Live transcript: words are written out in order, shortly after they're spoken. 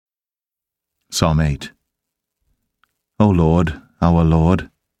Psalm 8. O Lord, our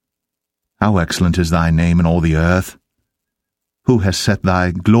Lord, how excellent is thy name in all the earth! Who has set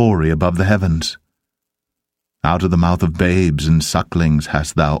thy glory above the heavens? Out of the mouth of babes and sucklings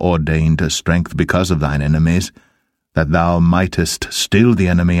hast thou ordained a strength because of thine enemies, that thou mightest still the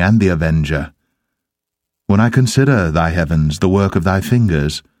enemy and the avenger. When I consider thy heavens, the work of thy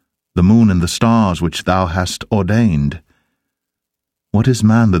fingers, the moon and the stars which thou hast ordained, what is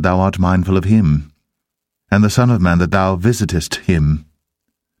man that thou art mindful of him, and the Son of Man that thou visitest him?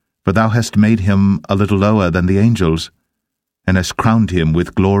 For thou hast made him a little lower than the angels, and hast crowned him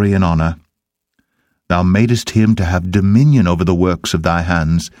with glory and honour. Thou madest him to have dominion over the works of thy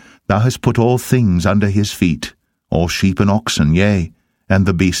hands. Thou hast put all things under his feet, all sheep and oxen, yea, and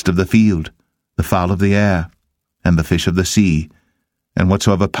the beast of the field, the fowl of the air, and the fish of the sea, and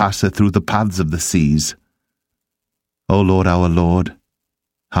whatsoever passeth through the paths of the seas. O Lord, our Lord,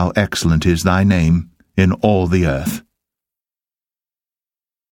 how excellent is thy name in all the earth!